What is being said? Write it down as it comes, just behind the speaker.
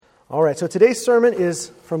All right, so today's sermon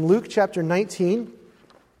is from Luke chapter 19,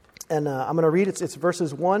 and I'm going to read it's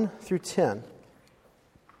verses 1 through 10.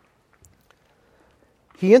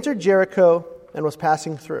 He entered Jericho and was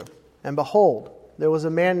passing through, and behold, there was a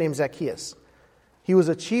man named Zacchaeus. He was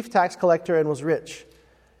a chief tax collector and was rich,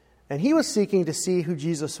 and he was seeking to see who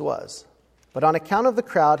Jesus was. But on account of the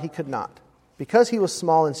crowd he could not, because he was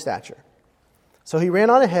small in stature. So he ran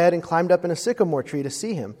on ahead and climbed up in a sycamore tree to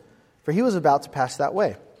see him, for he was about to pass that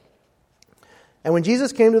way. And when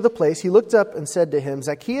Jesus came to the place, he looked up and said to him,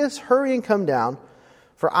 Zacchaeus, hurry and come down,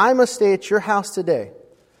 for I must stay at your house today.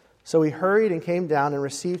 So he hurried and came down and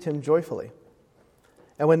received him joyfully.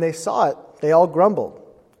 And when they saw it, they all grumbled.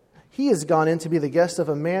 He has gone in to be the guest of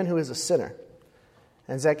a man who is a sinner.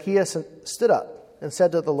 And Zacchaeus stood up and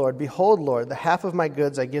said to the Lord, Behold, Lord, the half of my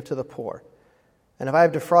goods I give to the poor. And if I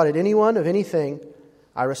have defrauded anyone of anything,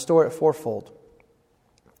 I restore it fourfold.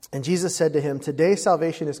 And Jesus said to him, Today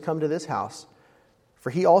salvation has come to this house, for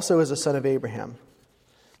he also is a son of Abraham.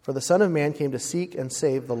 For the Son of Man came to seek and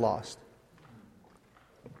save the lost.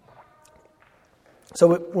 So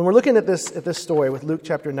when we're looking at this story with Luke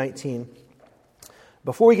chapter 19,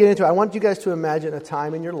 before we get into it, I want you guys to imagine a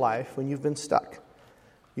time in your life when you've been stuck.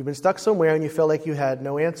 You've been stuck somewhere and you felt like you had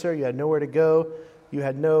no answer, you had nowhere to go, you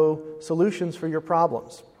had no solutions for your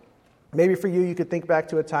problems. Maybe for you could think back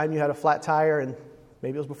to a time you had a flat tire, and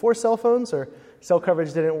maybe it was before cell phones, or cell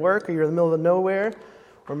coverage didn't work, or you're in the middle of nowhere,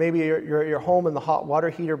 or maybe you're at your home and the hot water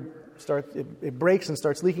heater it breaks and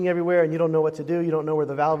starts leaking everywhere, and you don't know what to do. You don't know where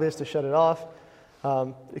the valve is to shut it off.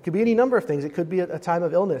 It could be any number of things. It could be a time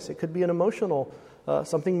of illness. It could be an emotional,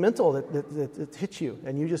 something mental that hits you,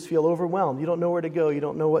 and you just feel overwhelmed. You don't know where to go. You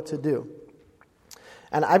don't know what to do.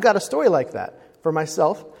 And I've got a story like that for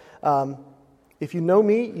myself. If you know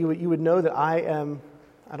me, you would know that I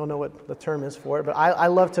don't know what the term is for it, but I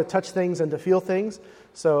love to touch things and to feel things.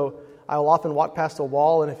 So I will often walk past a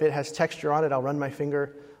wall, and if it has texture on it, I'll run my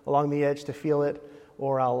finger along the edge to feel it.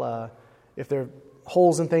 Or I'll, if there are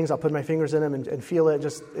holes in things, I'll put my fingers in them and feel it.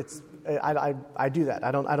 I do that.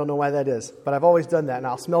 I don't know why that is, but I've always done that. And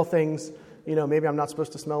I'll smell things. Maybe I'm not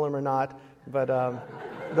supposed to smell them or not. But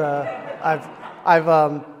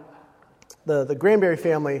the Granberry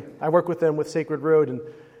family, I work with them with Sacred Road,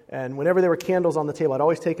 and whenever there were candles on the table, I'd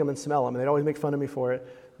always take them and smell them, and they'd always make fun of me for it.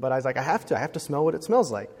 But I was like, I have to smell what it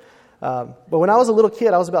smells like. But when I was a little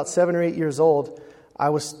kid, I was about 7 or 8 years old, I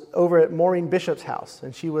was over at Maureen Bishop's house,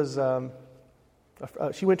 and she went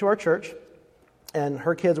to our church, and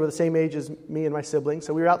her kids were the same age as me and my siblings,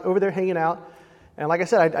 so we were out over there hanging out, and like I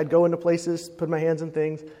said, I'd go into places, put my hands in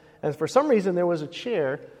things, and for some reason there was a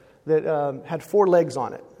chair that had 4 legs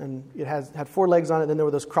on it, and it had 4 legs on it, and then there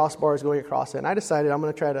were those crossbars going across it, and I decided I'm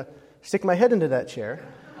going to try to stick my head into that chair,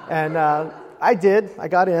 and I did. I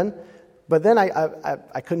got in, but then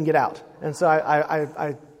I couldn't get out, and so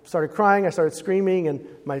I started crying, I started screaming, and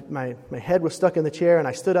my head was stuck in the chair, and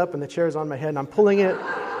I stood up, and the chair's on my head, and I'm pulling it,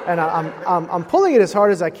 and I'm pulling it as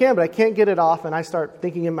hard as I can, but I can't get it off, and I start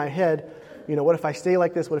thinking in my head, what if I stay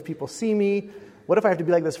like this? What if people see me? What if I have to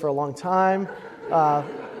be like this for a long time?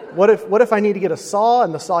 What if I need to get a saw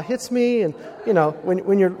and the saw hits me? And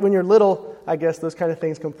when you're little, I guess those kind of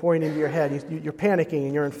things come pouring into your head. You're panicking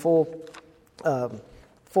and you're in full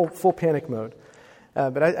panic mode.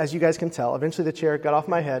 But as you guys can tell, eventually the chair got off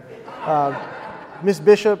my head. Miss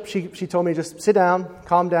Bishop, she told me just sit down,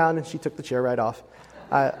 calm down, and she took the chair right off.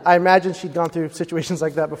 I imagine she'd gone through situations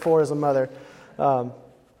like that before as a mother.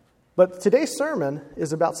 But today's sermon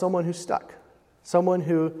is about someone who's stuck, someone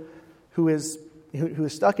who is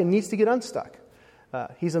stuck and needs to get unstuck.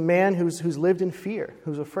 He's a man who's lived in fear,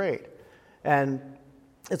 who's afraid. And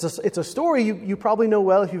it's a story you probably know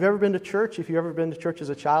well if you've ever been to church. If you've ever been to church as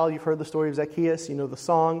a child, you've heard the story of Zacchaeus, you know the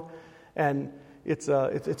song. And it's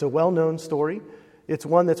a well-known story. It's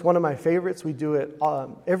one that's one of my favorites. We do it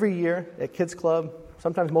every year at Kids Club,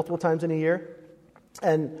 sometimes multiple times in a year.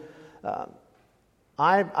 And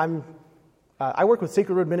I work with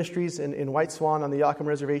Sacred Road Ministries in White Swan on the Yakima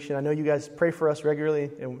Reservation. I know you guys pray for us regularly,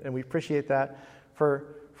 and we appreciate that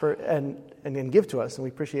and give to us, and we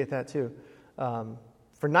appreciate that too.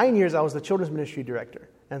 For 9 years, I was the children's ministry director,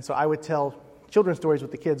 and so I would tell children's stories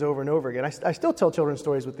with the kids over and over again. I still tell children's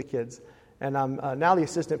stories with the kids, and I'm now the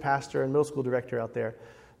assistant pastor and middle school director out there.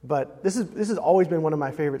 But this has always been one of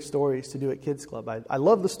my favorite stories to do at Kids Club. I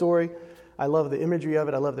love the story. I love the imagery of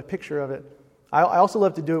it. I love the picture of it. I also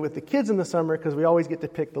love to do it with the kids in the summer because we always get to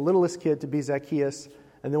pick the littlest kid to be Zacchaeus,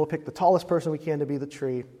 and then we'll pick the tallest person we can to be the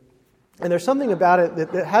tree. And there's something about it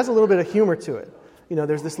that has a little bit of humor to it.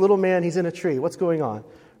 There's this little man, he's in a tree. What's going on,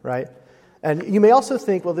 right? And you may also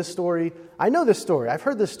think, well, this story, I know this story. I've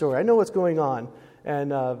heard this story. I know what's going on.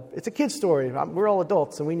 And it's a kid's story. We're all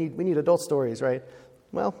adults, and we need adult stories, right?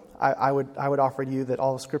 Well, I would offer to you that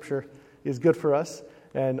all of Scripture is good for us,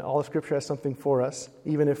 and all of Scripture has something for us,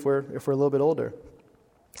 even if we're a little bit older.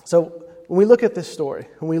 So when we look at this story,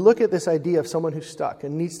 when we look at this idea of someone who's stuck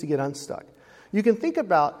and needs to get unstuck, you can think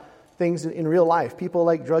about things in real life, people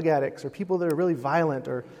like drug addicts or people that are really violent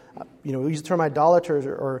or, we use the term idolaters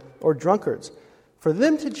or drunkards. For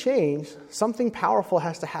them to change, something powerful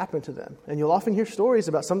has to happen to them. And you'll often hear stories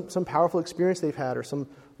about some powerful experience they've had or some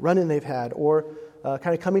run-in they've had or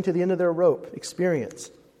kind of coming to the end of their rope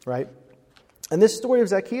experience, right? And this story of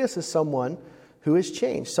Zacchaeus is someone who has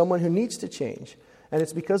changed, someone who needs to change. And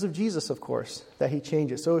it's because of Jesus, of course, that he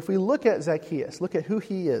changes. So if we look at Zacchaeus, look at who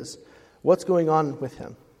he is, what's going on with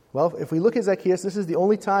him? Well, if we look at Zacchaeus, this is the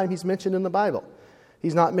only time he's mentioned in the Bible.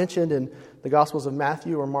 He's not mentioned in the Gospels of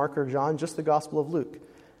Matthew or Mark or John, just the Gospel of Luke.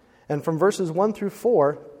 And from verses 1 through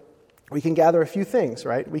 4, we can gather a few things,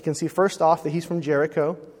 right? We can see first off that he's from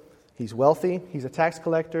Jericho. He's wealthy, he's a tax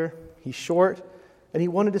collector, he's short, and he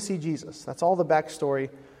wanted to see Jesus. That's all the backstory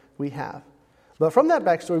we have. But from that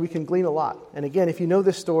backstory, we can glean a lot. And again, if you know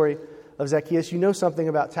this story of Zacchaeus, you know something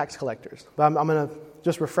about tax collectors. But I'm going to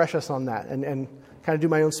just refresh us on that and kind of do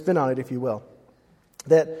my own spin on it, if you will.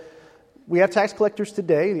 That we have tax collectors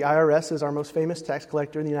today. The IRS is our most famous tax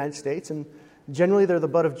collector in the United States, and generally they're the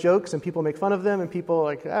butt of jokes, and people make fun of them, and people are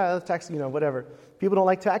like, tax, whatever. People don't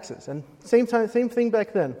like taxes. And same thing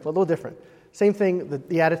back then, a little different. Same thing,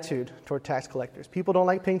 the attitude toward tax collectors. People don't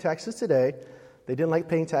like paying taxes today. They didn't like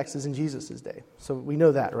paying taxes in Jesus' day. So we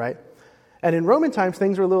know that, right? And in Roman times,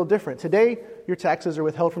 things are a little different. Today, your taxes are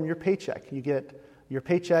withheld from your paycheck. You get your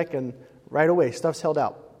paycheck, and right away, stuff's held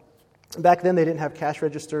out. Back then, they didn't have cash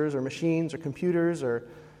registers or machines or computers or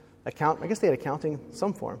I guess they had accounting in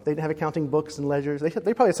some form. They didn't have accounting books and ledgers. They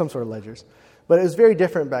probably had some sort of ledgers. But it was very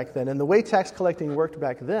different back then. And the way tax collecting worked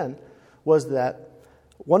back then was that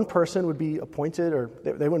one person would be appointed, or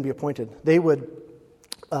they wouldn't be appointed. They would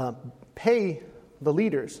pay the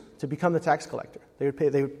leaders to become the tax collector.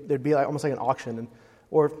 There'd be almost like an auction,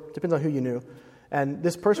 or depends on who you knew. And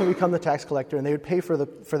this person would become the tax collector, and they would pay for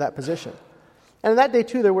that position. And in that day,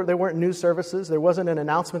 too, there weren't news services. There wasn't an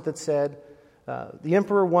announcement that said, the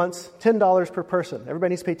emperor wants $10 per person.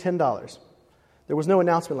 Everybody needs to pay $10. There was no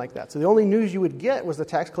announcement like that. So the only news you would get was the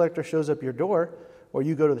tax collector shows up your door, or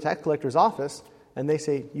you go to the tax collector's office, and they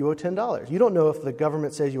say, you owe $10. You don't know if the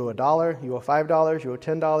government says you owe $1, you owe $5, you owe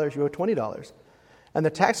 $10, you owe $20. And the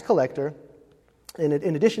tax collector, in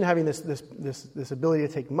addition to having this ability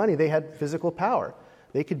to take money, they had physical power.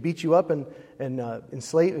 They could beat you up and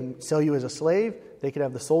enslave and sell you as a slave. They could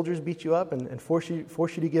have the soldiers beat you up and force you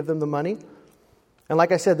to give them the money. And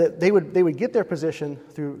like I said, that they would get their position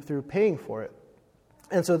through paying for it.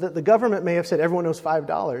 And so the government may have said everyone owes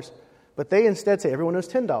 $5, but they instead say everyone owes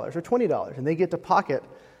 $10 or $20, and they get to pocket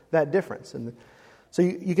that difference. And so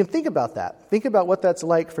you can think about that. Think about what that's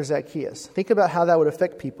like for Zacchaeus. Think about how that would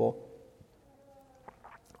affect people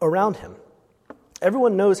around him.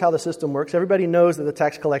 Everyone knows how the system works. Everybody knows that the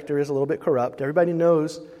tax collector is a little bit corrupt. Everybody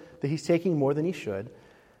knows that he's taking more than he should.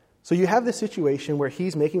 So you have this situation where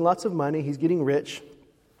he's making lots of money, he's getting rich,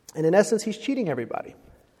 and in essence, he's cheating everybody.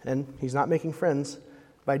 And he's not making friends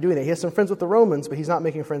by doing that. He has some friends with the Romans, but he's not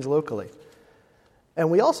making friends locally.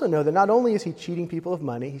 And we also know that not only is he cheating people of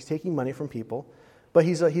money, he's taking money from people, but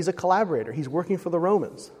he's a collaborator. He's working for the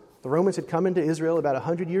Romans. The Romans had come into Israel about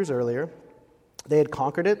 100 years earlier. They had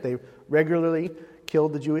conquered it. They regularly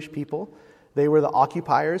killed the Jewish people. They were the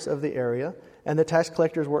occupiers of the area, and the tax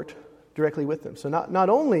collectors worked directly with them. So not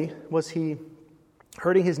only was he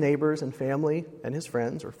hurting his neighbors and family and his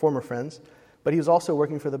friends, or former friends, but he was also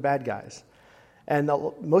working for the bad guys. And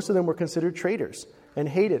most of them were considered traitors and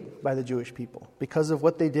hated by the Jewish people because of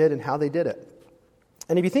what they did and how they did it.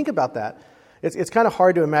 And if you think about that, it's kind of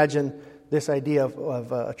hard to imagine this idea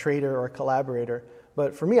of a traitor or a collaborator.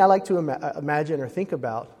 But for me, I like to imagine or think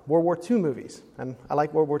about World War II movies. And I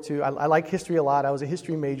like World War II. I like history a lot. I was a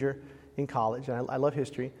history major in college, and I love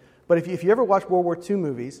history. But if you ever watch World War II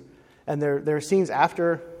movies, and there are scenes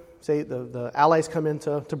after, say, the Allies come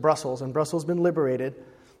into Brussels, and Brussels has been liberated,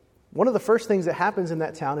 one of the first things that happens in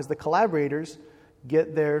that town is the collaborators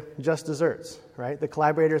get their just desserts, right? The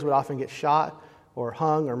collaborators would often get shot or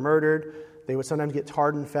hung or murdered. They would sometimes get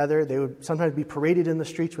tarred and feathered. They would sometimes be paraded in the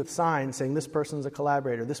streets with signs saying, this person's a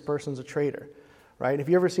collaborator, this person's a traitor, right? And if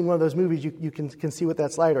you've ever seen one of those movies, you can see what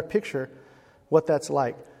that's like or picture what that's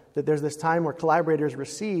like. That there's this time where collaborators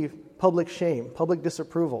receive public shame, public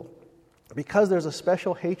disapproval, because there's a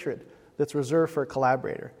special hatred that's reserved for a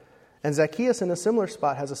collaborator. And Zacchaeus, in a similar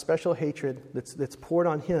spot, has a special hatred that's poured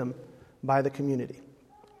on him by the community.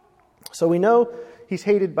 So we know he's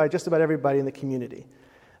hated by just about everybody in the community.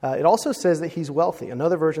 It also says that he's wealthy.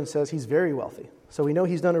 Another version says he's very wealthy. So we know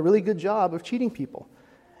he's done a really good job of cheating people.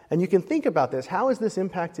 And you can think about this. How has this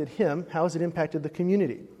impacted him? How has it impacted the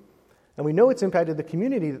community? And we know it's impacted the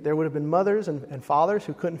community that there would have been mothers and fathers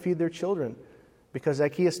who couldn't feed their children because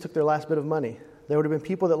Zacchaeus took their last bit of money. There would have been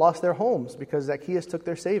people that lost their homes because Zacchaeus took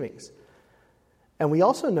their savings. And we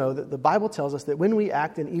also know that the Bible tells us that when we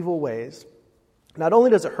act in evil ways, not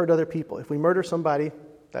only does it hurt other people. If we murder somebody,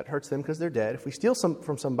 that hurts them because they're dead. If we steal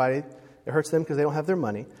from somebody, it hurts them because they don't have their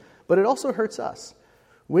money. But it also hurts us.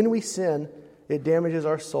 When we sin, it damages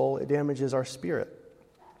our soul, it damages our spirit.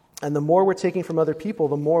 And the more we're taking from other people,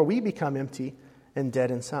 the more we become empty and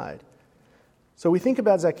dead inside. So we think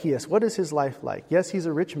about Zacchaeus. What is his life like? Yes, he's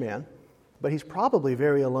a rich man, but he's probably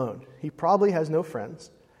very alone. He probably has no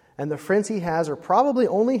friends. And the friends he has are probably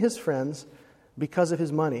only his friends because of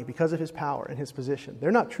his money, because of his power and his position.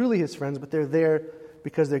 They're not truly his friends, but they're there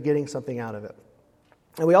because they're getting something out of it.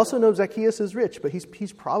 And we also know Zacchaeus is rich, but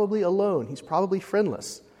he's probably alone. He's probably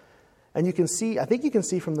friendless. And you can see, I think you can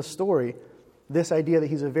see from the story, this idea that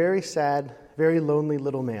he's a very sad, very lonely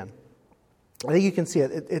little man. I think you can see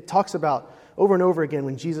it. It talks about over and over again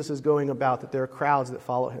when Jesus is going about that there are crowds that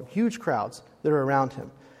follow him, huge crowds that are around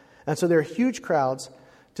him. And so there are huge crowds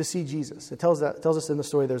to see Jesus. It tells us in the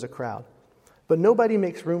story there's a crowd. But nobody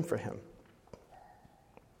makes room for him.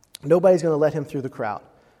 Nobody's going to let him through the crowd.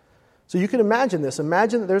 So you can imagine this.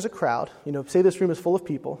 Imagine that there's a crowd. Say this room is full of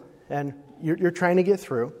people, and you're trying to get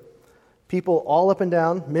through. People all up and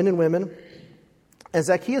down, men and women. And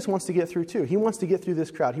Zacchaeus wants to get through too. He wants to get through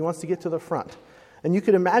this crowd. He wants to get to the front. And you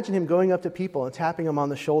could imagine him going up to people and tapping them on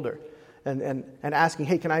the shoulder and asking,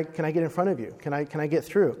 hey, can I get in front of you? Can I get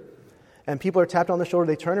through? And people are tapped on the shoulder.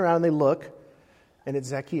 They turn around and they look, and it's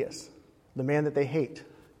Zacchaeus, the man that they hate.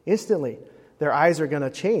 Instantly, their eyes are going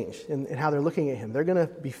to change in how they're looking at him. They're going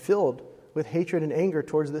to be filled with hatred and anger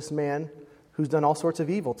towards this man who's done all sorts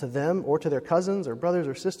of evil to them or to their cousins or brothers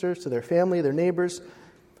or sisters, to their family, their neighbors.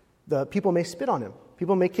 The people may spit on him.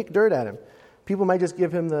 People may kick dirt at him. People might just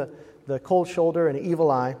give him the cold shoulder and an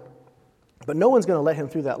evil eye. But no one's going to let him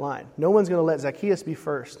through that line. No one's going to let Zacchaeus be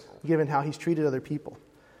first, given how he's treated other people.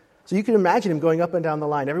 So you can imagine him going up and down the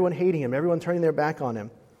line, everyone hating him, everyone turning their back on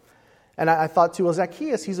him. And I thought too, well,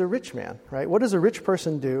 Zacchaeus, he's a rich man, right? What does a rich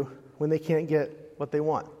person do when they can't get what they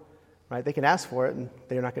want, right? They can ask for it and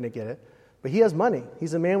they're not going to get it. But he has money.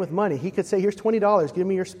 He's a man with money. He could say, here's $20, give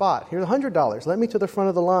me your spot. Here's $100, let me to the front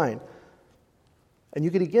of the line. And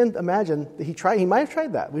you could again imagine that he might have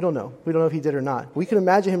tried that. We don't know. We don't know if he did or not. We can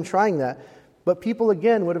imagine him trying that. But people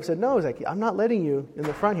again would have said, no, Zacchaeus, I'm not letting you in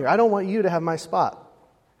the front here. I don't want you to have my spot.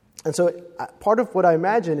 And so part of what I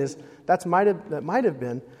imagine is that might have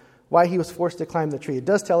been why he was forced to climb the tree. It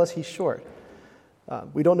does tell us he's short.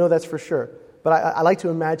 We don't know that's for sure. But I like to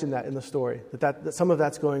imagine that in the story, that some of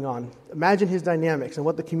that's going on. Imagine his dynamics and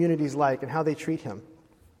what the community's like and how they treat him.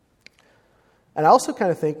 And I also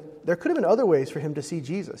kind of think there could have been other ways for him to see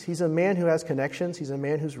Jesus. He's a man who has connections. He's a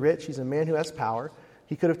man who's rich. He's a man who has power.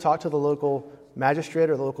 He could have talked to the local magistrate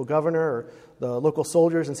or the local governor or the local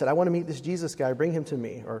soldiers and said, I want to meet this Jesus guy, bring him to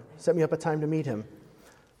me, or set me up a time to meet him.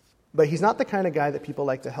 But he's not the kind of guy that people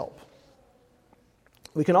like to help.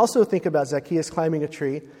 We can also think about Zacchaeus climbing a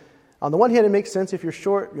tree. On the one hand, it makes sense if you're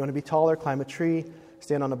short, you want to be taller, climb a tree,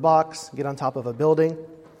 stand on a box, get on top of a building.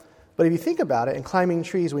 But if you think about it, in climbing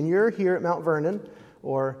trees, when you're here at Mount Vernon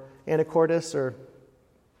or Anacortes or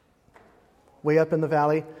way up in the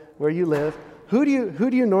valley where you live, who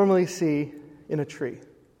do you normally see in a tree?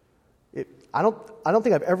 I don't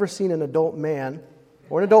think I've ever seen an adult man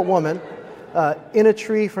or an adult woman in a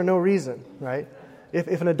tree for no reason, right?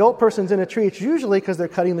 If an adult person's in a tree, it's usually because they're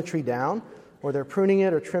cutting the tree down or they're pruning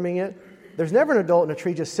it or trimming it. There's never an adult in a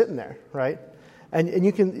tree just sitting there, right? And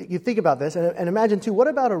you think about this and imagine too, what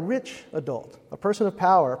about a rich adult, a person of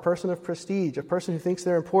power, a person of prestige, a person who thinks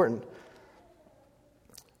they're important?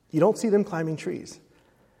 You don't see them climbing trees.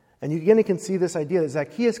 And you again can see this idea that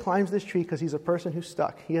Zacchaeus climbs this tree because he's a person who's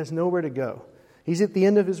stuck. He has nowhere to go. He's at the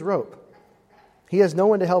end of his rope. He has no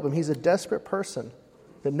one to help him. He's a desperate person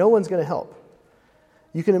that no one's going to help.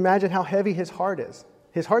 You can imagine how heavy his heart is.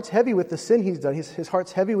 His heart's heavy with the sin he's done. His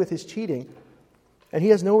heart's heavy with his cheating. And he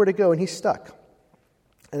has nowhere to go, and he's stuck.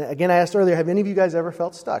 And again, I asked earlier, have any of you guys ever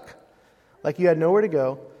felt stuck? Like you had nowhere to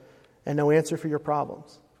go and no answer for your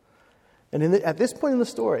problems? And at this point in the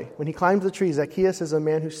story, when he climbs the tree, Zacchaeus is a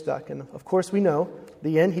man who's stuck. And of course we know,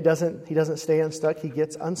 the end, he doesn't stay unstuck, he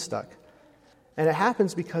gets unstuck. And it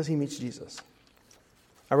happens because he meets Jesus.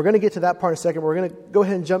 Now we're going to get to that part in a second, but we're going to go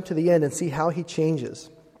ahead and jump to the end and see how he changes.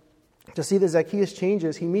 To see that Zacchaeus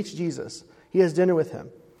changes, he meets Jesus. He has dinner with him.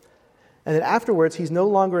 And then afterwards, he's no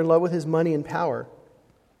longer in love with his money and power,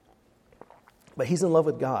 but he's in love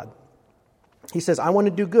with God. He says, I want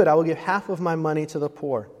to do good. I will give half of my money to the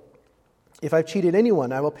poor. If I've cheated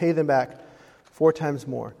anyone, I will pay them back 4 times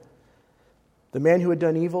more. The man who had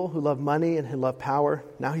done evil, who loved money and who loved power,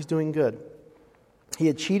 now he's doing good. He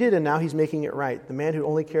had cheated and now he's making it right. The man who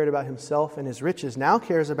only cared about himself and his riches now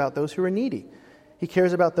cares about those who are needy. He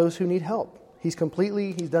cares about those who need help. He's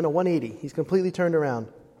done a 180. He's completely turned around.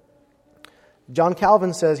 John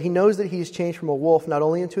Calvin says he knows that he's changed from a wolf not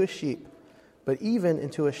only into a sheep, but even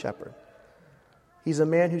into a shepherd. He's a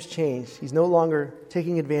man who's changed. He's no longer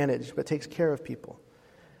taking advantage, but takes care of people.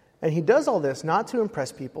 And he does all this not to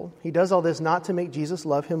impress people. He does all this not to make Jesus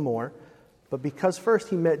love him more, but because first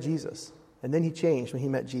he met Jesus, and then he changed when he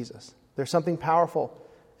met Jesus. There's something powerful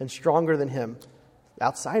and stronger than him,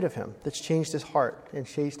 outside of him, that's changed his heart and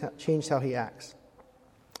changed how he acts.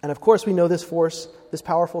 And of course we know this force, this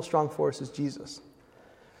powerful, strong force is Jesus.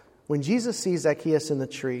 When Jesus sees Zacchaeus in the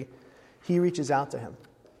tree, he reaches out to him.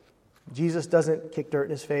 Jesus doesn't kick dirt in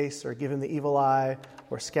his face or give him the evil eye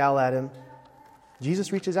or scowl at him.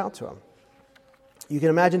 Jesus reaches out to him. You can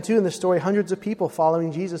imagine, too, in this story, hundreds of people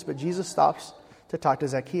following Jesus, but Jesus stops to talk to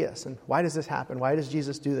Zacchaeus. And why does this happen? Why does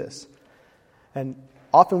Jesus do this? And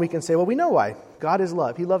often we can say, well, we know why. God is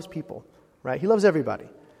love. He loves people, right? He loves everybody.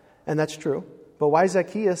 And that's true. But why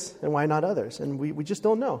Zacchaeus and why not others? And we just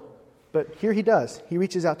don't know. But here he does. He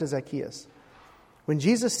reaches out to Zacchaeus. When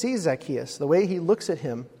Jesus sees Zacchaeus, the way he looks at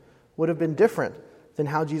him would have been different than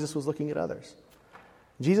how Jesus was looking at others.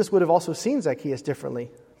 Jesus would have also seen Zacchaeus differently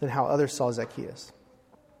than how others saw Zacchaeus.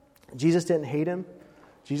 Jesus didn't hate him.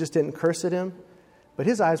 Jesus didn't curse at him. But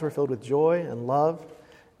his eyes were filled with joy and love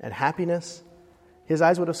and happiness. His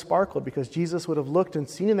eyes would have sparkled because Jesus would have looked and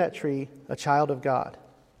seen in that tree a child of God.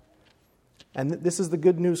 And this is the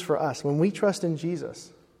good news for us. When we trust in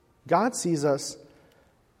Jesus, God sees us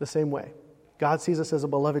the same way. God sees us as a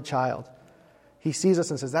beloved child. He sees us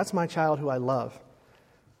and says, that's my child who I love.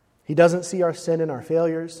 He doesn't see our sin and our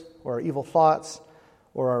failures or our evil thoughts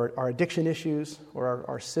or our addiction issues or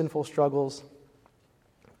our sinful struggles.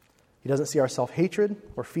 He doesn't see our self-hatred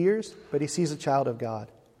or fears, but he sees a child of God.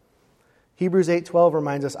 Hebrews 8:12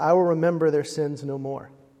 reminds us, I will remember their sins no more.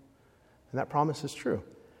 And that promise is true.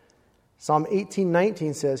 Psalm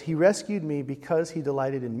 18:19 says, he rescued me because he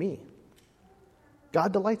delighted in me.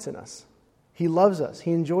 God delights in us. He loves us.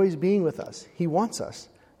 He enjoys being with us. He wants us.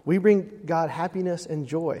 We bring God happiness and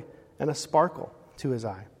joy and a sparkle to his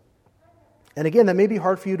eye. And again, that may be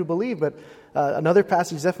hard for you to believe, but another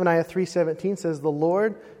passage, Zephaniah 3:17 says, the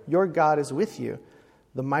Lord your God is with you,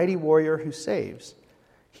 the mighty warrior who saves.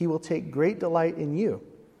 He will take great delight in you.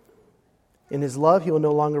 In his love, he will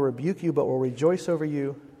no longer rebuke you, but will rejoice over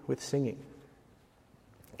you with singing.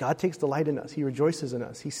 God takes delight in us. He rejoices in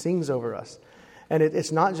us. He sings over us. And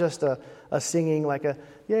it's not just a singing like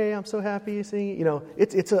yay, I'm so happy singing. You know,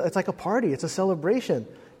 it's like a party. It's a celebration.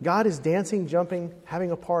 God is dancing, jumping,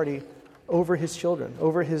 having a party over his children,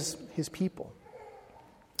 over his people.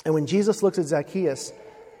 And when Jesus looks at Zacchaeus,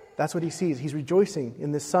 that's what he sees. He's rejoicing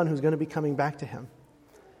in this son who's going to be coming back to him.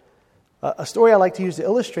 A story I like to use to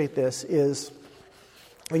illustrate this is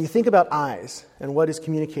when you think about eyes and what is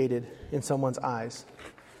communicated in someone's eyes.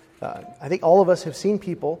 I think all of us have seen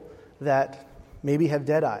people that maybe have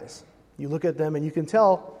dead eyes. You look at them and you can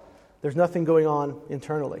tell there's nothing going on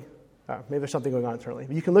internally. Maybe there's something going on internally.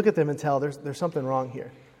 But you can look at them and tell there's something wrong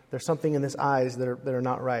here. There's something in this eyes that are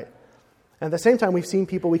not right. And at the same time, we've seen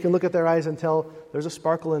people, we can look at their eyes and tell there's a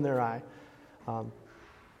sparkle in their eye.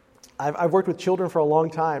 I've worked with children for a long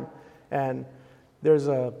time, and there's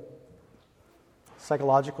a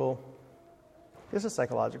psychological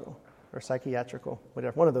or psychiatrical,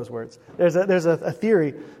 whatever, one of those words. There's a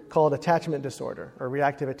theory called attachment disorder or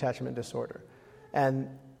reactive attachment disorder. And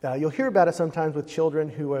you'll hear about it sometimes with children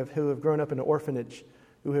who have grown up in an orphanage,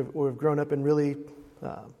 who have grown up in really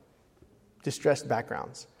distressed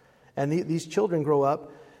backgrounds. And these children grow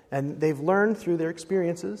up and they've learned through their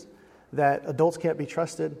experiences that adults can't be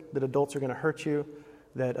trusted, that adults are going to hurt you,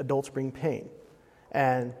 that adults bring pain.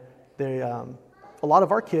 And a lot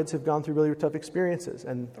of our kids have gone through really tough experiences,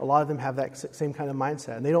 and a lot of them have that same kind of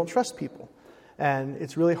mindset, and they don't trust people. And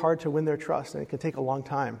it's really hard to win their trust, and it can take a long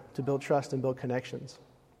time to build trust and build connections.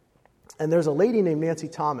 And there's a lady named Nancy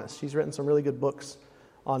Thomas. She's written some really good books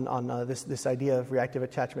on this idea of reactive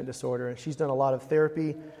attachment disorder, and she's done a lot of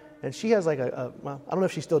therapy. And she has well, I don't know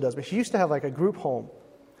if she still does, but she used to have like a group home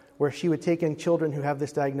where she would take in children who have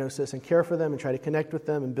this diagnosis and care for them and try to connect with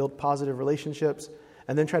them and build positive relationships,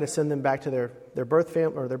 and then try to send them back to their birth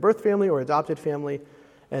family or adopted family,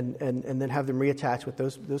 and then have them reattach with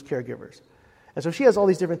those caregivers. And so she has all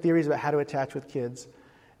these different theories about how to attach with kids,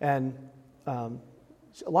 and a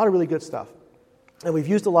lot of really good stuff. And we've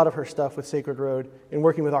used a lot of her stuff with Sacred Road in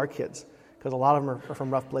working with our kids, because a lot of them are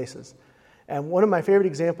from rough places. And one of my favorite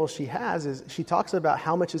examples she has is she talks about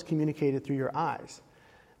how much is communicated through your eyes.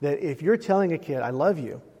 That if you're telling a kid, I love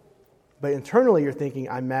you, but internally you're thinking,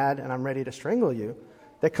 I'm mad and I'm ready to strangle you,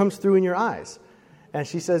 that comes through in your eyes. And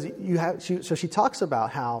she says, so she talks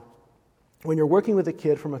about how when you're working with a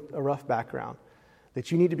kid from a rough background,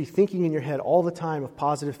 that you need to be thinking in your head all the time of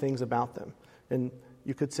positive things about them. And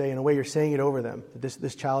you could say, in a way, you're saying it over them.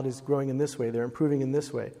 This child is growing in this way, they're improving in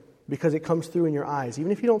this way, because it comes through in your eyes.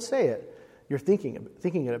 Even if you don't say it, you're thinking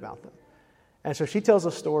it about them. And so she tells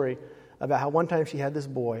a story about how one time she had this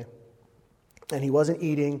boy, and he wasn't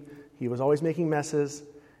eating, he was always making messes,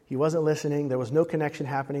 he wasn't listening, there was no connection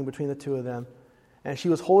happening between the two of them. And she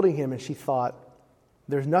was holding him, and she thought,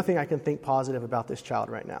 there's nothing I can think positive about this child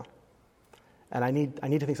right now. And I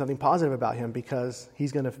need to think something positive about him, because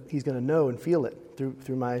he's going to know and feel it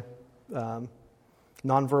through my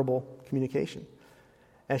nonverbal communication.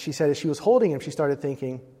 And she said as she was holding him, she started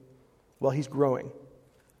thinking, well, he's growing.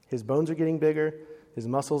 His bones are getting bigger, his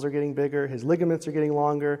muscles are getting bigger, his ligaments are getting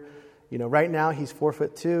longer. Right now he's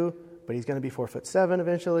 4'2", but he's going to be 4'7"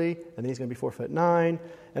 eventually, and then he's going to be 4'9",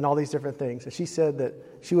 and all these different things. And she said that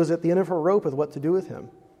she was at the end of her rope with what to do with him,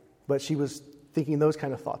 but she was thinking those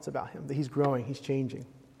kind of thoughts about him, that he's growing, he's changing.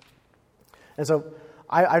 And so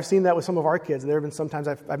I've seen that with some of our kids. There have been sometimes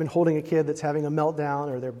I've been holding a kid that's having a meltdown,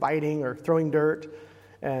 or they're biting or throwing dirt,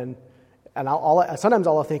 and sometimes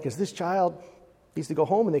all I'll think is, this child needs to go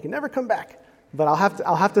home and they can never come back. But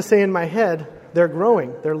I'll have to say in my head, they're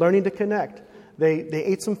growing, they're learning to connect. They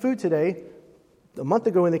ate some food today. A month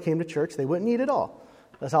ago when they came to church, they wouldn't eat at all.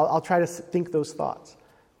 So I'll try to think those thoughts.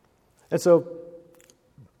 And so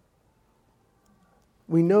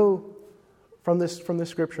we know from this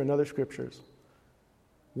scripture and other scriptures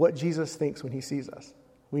what Jesus thinks when he sees us.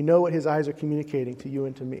 We know what his eyes are communicating to you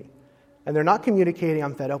and to me. And they're not communicating,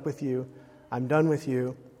 I'm fed up with you, I'm done with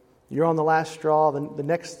you, you're on the last straw, the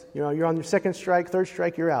next, you're on your second strike, third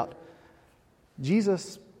strike, you're out.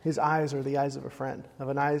 Jesus, his eyes are the eyes of a friend,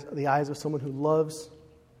 the eyes of someone who loves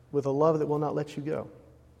with a love that will not let you go.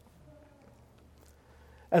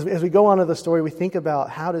 As we go on to the story, we think about,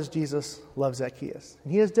 how does Jesus love Zacchaeus?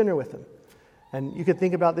 And he has dinner with him. And you could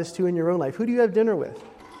think about this too in your own life. Who do you have dinner with?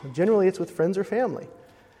 Generally, it's with friends or family.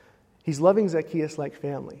 He's loving Zacchaeus like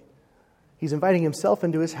family. He's inviting himself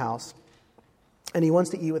into his house, and he wants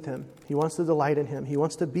to eat with him. He wants to delight in him. He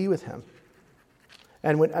wants to be with him.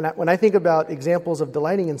 And when I think about examples of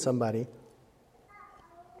delighting in somebody,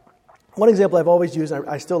 one example I've always used, and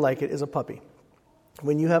I still like it, is a puppy.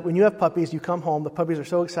 When you have puppies, you come home, the puppies are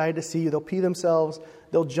so excited to see you, they'll pee themselves,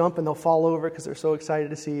 they'll jump and they'll fall over because they're so excited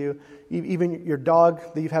to see you. Even your dog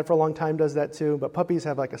that you've had for a long time does that too, but puppies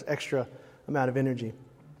have like an extra amount of energy.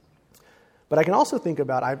 But I can also think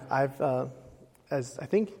about, as I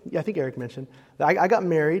think Eric mentioned, that I got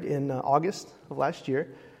married in August of last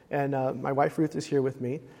year, and my wife Ruth is here with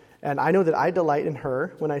me. And I know that I delight in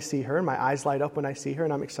her when I see her, and my eyes light up when I see her,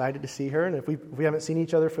 and I'm excited to see her. And if we haven't seen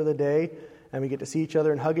each other for the day, and we get to see each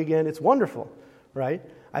other and hug again, it's wonderful, right?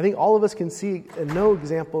 I think all of us can see and know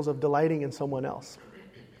examples of delighting in someone else,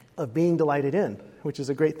 of being delighted in, which is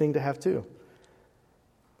a great thing to have too.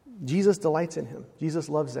 Jesus delights in him. Jesus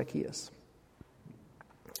loves Zacchaeus.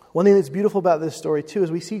 One thing that's beautiful about this story too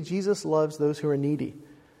is we see Jesus loves those who are needy.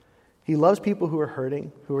 He loves people who are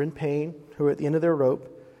hurting, who are in pain, who are at the end of their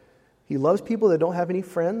rope. He loves people that don't have any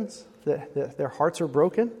friends, that their hearts are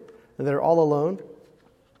broken, and that are all alone.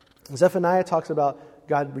 Zephaniah talks about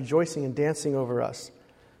God rejoicing and dancing over us.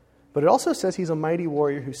 But it also says he's a mighty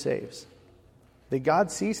warrior who saves. That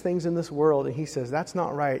God sees things in this world and he says, that's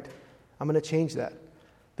not right. I'm going to change that.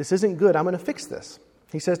 This isn't good. I'm going to fix this.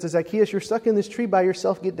 He says to Zacchaeus, you're stuck in this tree by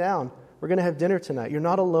yourself. Get down. We're going to have dinner tonight. You're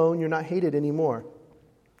not alone. You're not hated anymore.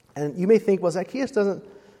 And you may think, well, Zacchaeus doesn't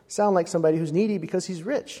sound like somebody who's needy because he's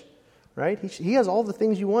rich, right? He has all the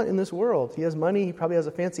things you want in this world. He has money. He probably has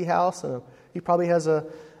a fancy house. He probably has a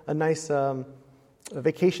nice a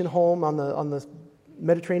vacation home on the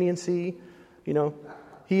Mediterranean Sea. He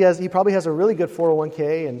probably has a really good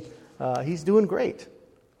 401k, and he's doing great.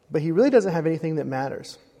 But he really doesn't have anything that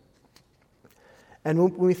matters. And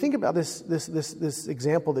when we think about this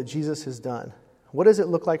example that Jesus has done, what does it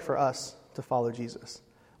look like for us to follow Jesus?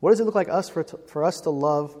 What does it look like for us to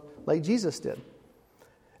love like Jesus did?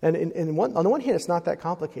 And on the one hand, it's not that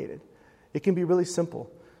complicated. It can be really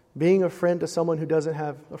simple. Being a friend to someone who doesn't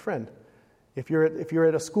have a friend. If you're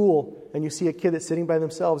at a school and you see a kid that's sitting by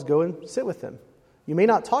themselves, go and sit with them. You may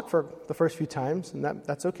not talk for the first few times, and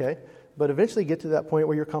that's okay. but eventually get to that point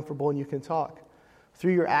where you're comfortable and you can talk.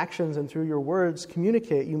 Through your actions and through your words,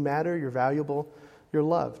 communicate. You matter, you're valuable, you're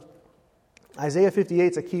loved. Isaiah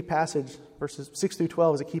 58 is a key passage. Verses 6 through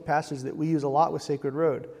 12 is a key passage that we use a lot with Sacred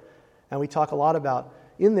Road. And we talk a lot about.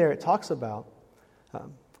 In there, it talks about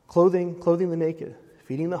clothing the naked,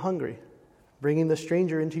 feeding the hungry, bringing the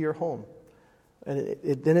stranger into your home. And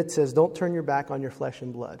then it says, don't turn your back on your flesh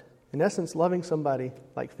and blood. In essence, loving somebody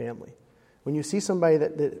like family. When you see somebody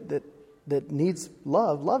that needs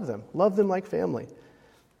love, love them. Love them like family.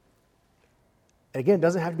 Again, it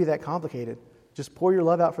doesn't have to be that complicated. Just pour your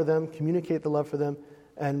love out for them, communicate the love for them,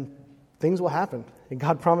 and things will happen. And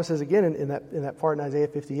God promises again in that part in Isaiah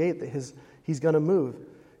 58 that He's going to move.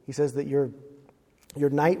 He says that your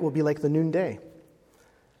night will be like the noonday.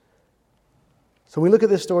 So when we look at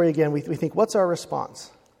this story again, we think, what's our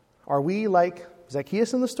response? Are we like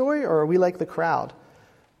Zacchaeus in the story, or are we like the crowd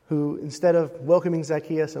who, instead of welcoming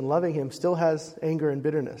Zacchaeus and loving him, still has anger and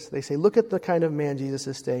bitterness? They say, look at the kind of man Jesus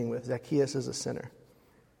is staying with. Zacchaeus is a sinner.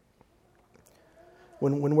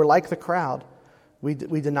 When we're like the crowd, we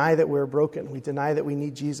deny that we're broken. We deny that we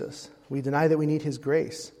need Jesus. We deny that we need His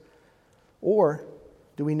grace. Or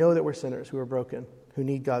do we know that we're sinners who are broken, who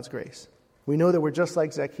need God's grace? We know that we're just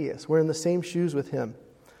like Zacchaeus. We're in the same shoes with him.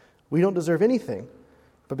 We don't deserve anything,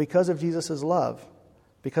 but because of Jesus' love,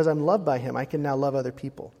 because I'm loved by Him, I can now love other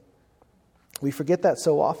people. We forget that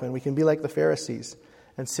so often. We can be like the Pharisees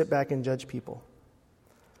and sit back and judge people.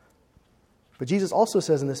 But Jesus also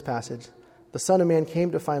says in this passage, the Son of Man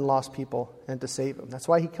came to find lost people and to save them. That's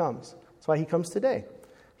why He comes. That's why He comes today.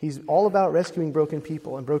 He's all about rescuing broken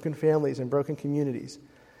people and broken families and broken communities.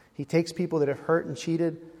 He takes people that have hurt and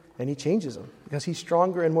cheated, and He changes them because He's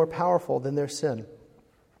stronger and more powerful than their sin.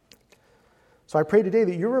 So I pray today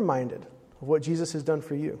that you're reminded of what Jesus has done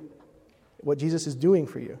for you, what Jesus is doing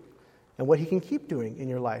for you, and what He can keep doing in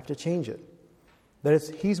your life to change it. That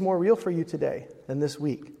He's more real for you today than this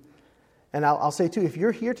week. And I'll say too, if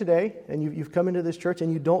you're here today and you've come into this church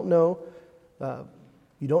and you don't know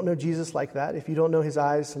Jesus like that, if you don't know His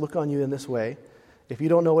eyes look on you in this way, if you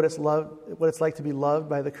don't know what it's like to be loved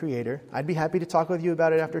by the Creator, I'd be happy to talk with you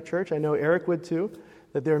about it after church. I know Eric would too.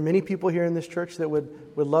 That there are many people here in this church that would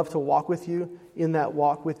love to walk with you in that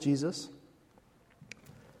walk with Jesus.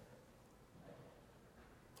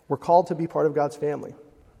 We're called to be part of God's family.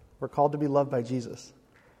 We're called to be loved by Jesus.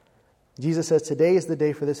 Jesus says today is the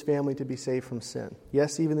day for this family to be saved from sin.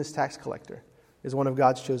 Yes, even this tax collector is one of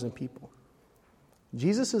God's chosen people.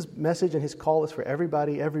 Jesus' message and His call is for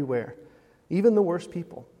everybody, everywhere, even the worst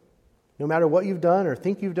people. No matter what you've done or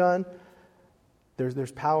think you've done,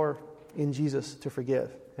 there's power in Jesus to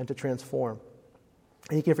forgive and to transform.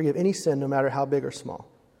 And He can forgive any sin, no matter how big or small.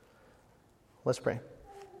 Let's pray.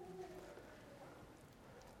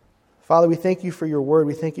 Father, we thank You for Your word.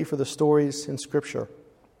 We thank You for the stories in Scripture.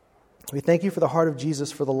 We thank You for the heart of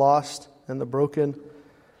Jesus, for the lost and the broken,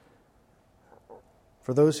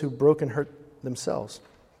 for those who broke and hurt themselves.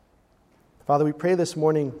 Father, we pray this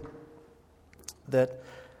morning that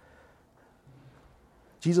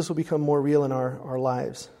Jesus will become more real in our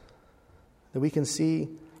lives, that we can see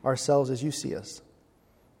ourselves as You see us.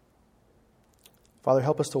 Father,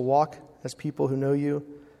 help us to walk as people who know You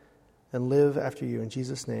and live after You. In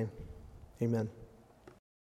Jesus' name, amen.